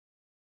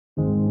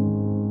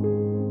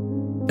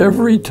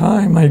Every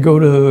time I go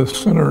to the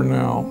center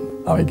now,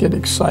 I get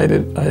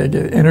excited, I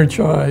get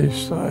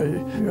energized, I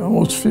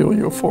almost feel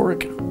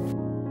euphoric.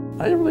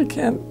 I really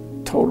can't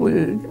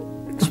totally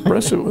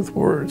express it with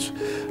words,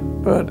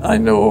 but I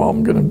know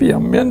I'm going to be a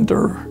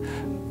mender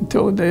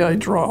until the day I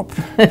drop.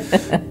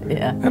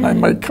 Yeah. And I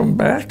might come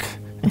back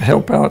and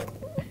help out.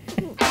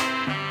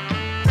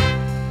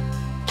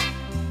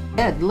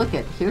 Ed, look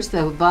at, here's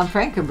the von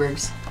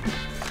Frankenbergs.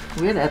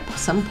 We had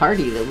some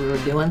party that we were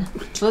doing.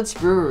 Schlitz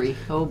Brewery.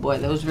 Oh boy,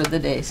 those were the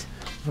days.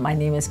 My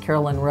name is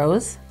Carolyn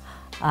Rose.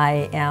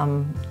 I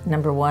am,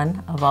 number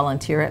one, a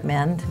volunteer at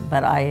MEND,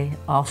 but I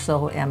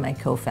also am a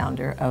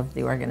co-founder of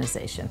the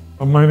organization.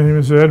 My name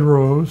is Ed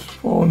Rose,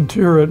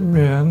 volunteer at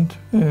MEND,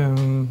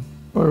 and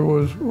I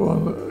was one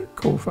of the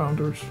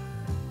co-founders.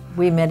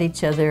 We met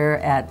each other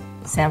at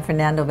San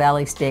Fernando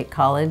Valley State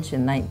College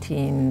in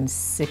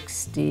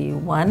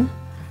 1961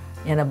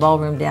 in a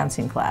ballroom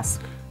dancing class.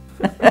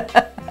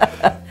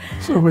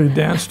 So we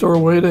danced our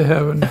way to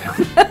heaven.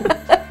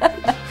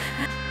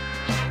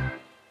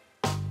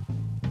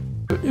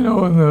 You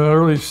know, in the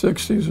early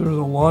 60s, there was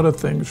a lot of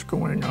things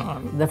going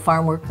on. The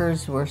farm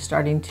workers were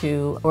starting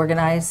to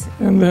organize.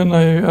 And then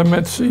I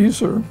met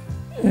Caesar,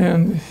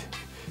 and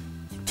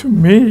to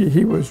me,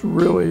 he was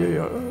really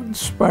an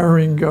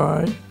inspiring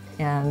guy.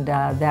 And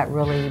that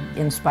really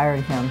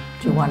inspired him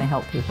to want to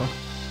help people.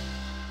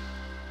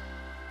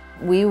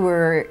 We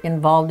were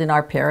involved in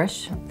our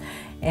parish,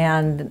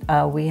 and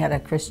we had a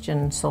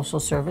Christian social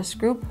service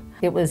group.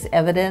 It was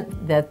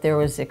evident that there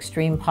was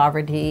extreme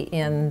poverty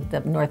in the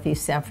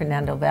northeast San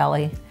Fernando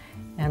Valley,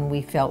 and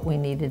we felt we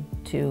needed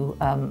to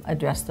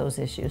address those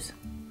issues.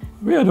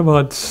 We had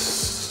about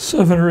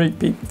 7 or 8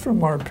 people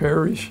from our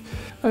parish.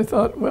 I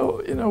thought,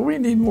 well, you know, we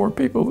need more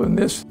people than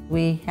this.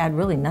 We had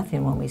really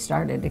nothing when we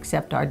started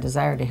except our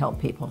desire to help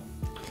people.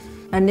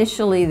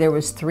 Initially, there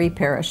was 3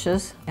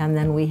 parishes, and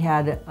then we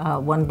had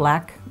one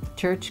black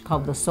church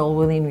called the Soul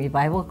Winning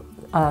Revival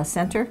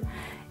Center,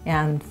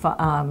 and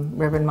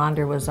Reverend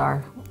Monder was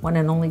our one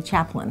and only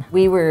chaplain.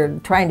 We were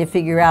trying to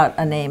figure out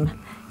a name,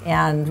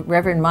 and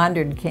Reverend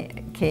Monder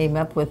came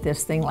up with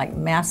this thing like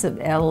Massive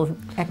L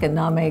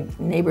Economic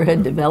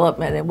Neighborhood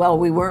Development. And well,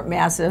 we weren't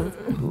massive.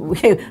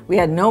 We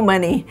had no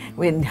money.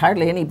 We had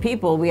hardly any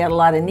people. We had a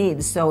lot of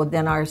needs. So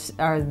then our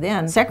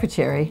then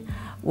secretary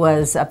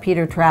was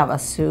Peter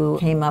Travis, who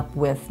came up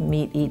with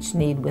Meet Each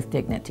Need with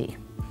Dignity.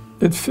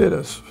 It fit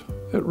us.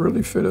 It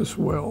really fit us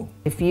well.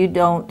 If you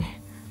don't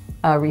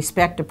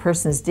respect a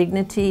person's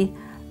dignity,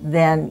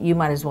 then you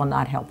might as well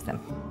not help them.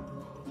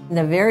 In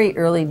the very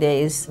early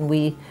days,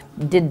 we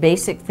did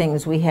basic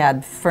things. We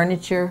had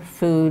furniture,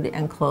 food,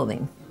 and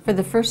clothing. For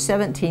the first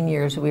 17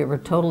 years, we were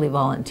totally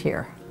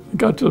volunteer. It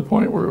got to the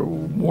point where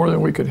more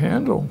than we could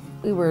handle.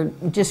 We were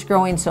just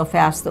growing so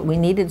fast that we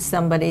needed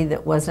somebody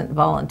that wasn't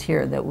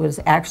volunteer, that was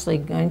actually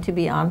going to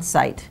be on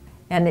site.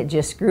 And it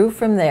just grew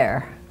from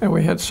there. And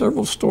we had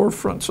several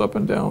storefronts up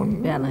and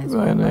down Van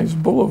Nuys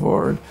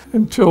Boulevard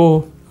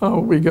until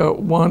we got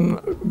one,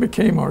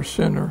 became our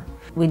center.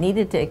 We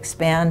needed to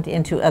expand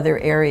into other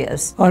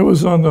areas. I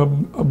was on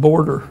a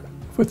border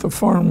with the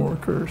farm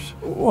workers.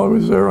 While I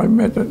was there, I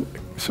met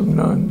some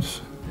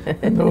nuns,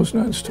 and those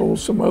nuns told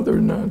some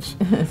other nuns.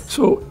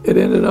 So it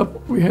ended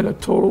up, we had a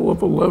total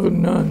of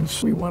 11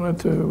 nuns. We wanted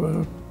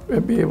to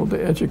be able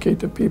to educate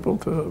the people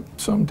to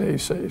someday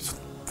say,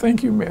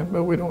 thank you, man,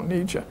 but we don't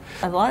need you.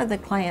 A lot of the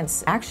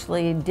clients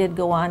actually did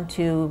go on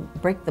to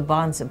break the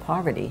bonds of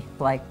poverty,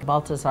 like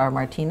Baltazar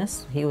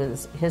Martinez.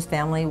 His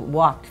family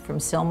walked from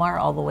Silmar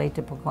all the way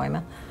to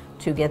Pacoima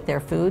to get their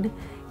food,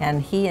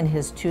 and he and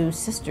his 2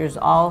 sisters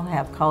all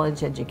have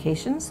college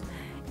educations,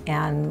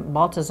 and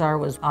Baltazar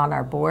was on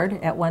our board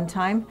at one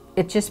time.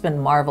 It's just been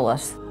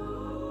marvelous.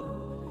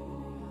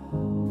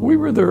 We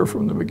were there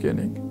from the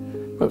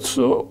beginning, but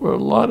so were a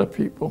lot of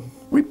people.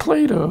 We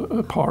played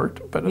a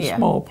part, but a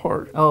small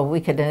part. Oh, we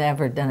could have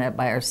never done it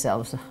by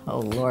ourselves. Oh,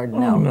 Lord,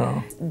 no. Oh,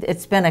 no.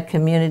 It's been a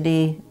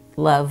community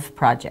love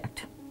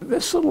project.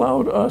 This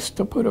allowed us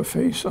to put a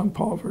face on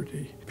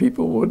poverty.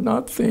 People would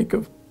not think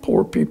of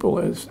poor people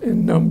as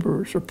in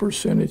numbers or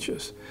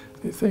percentages.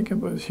 They think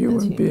of us as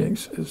human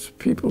beings, as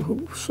people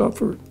who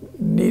suffered,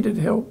 needed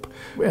help.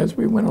 As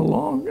we went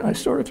along, I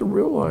started to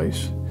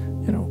realize,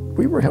 you know,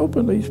 we were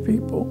helping these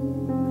people,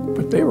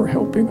 but they were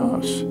helping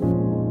us.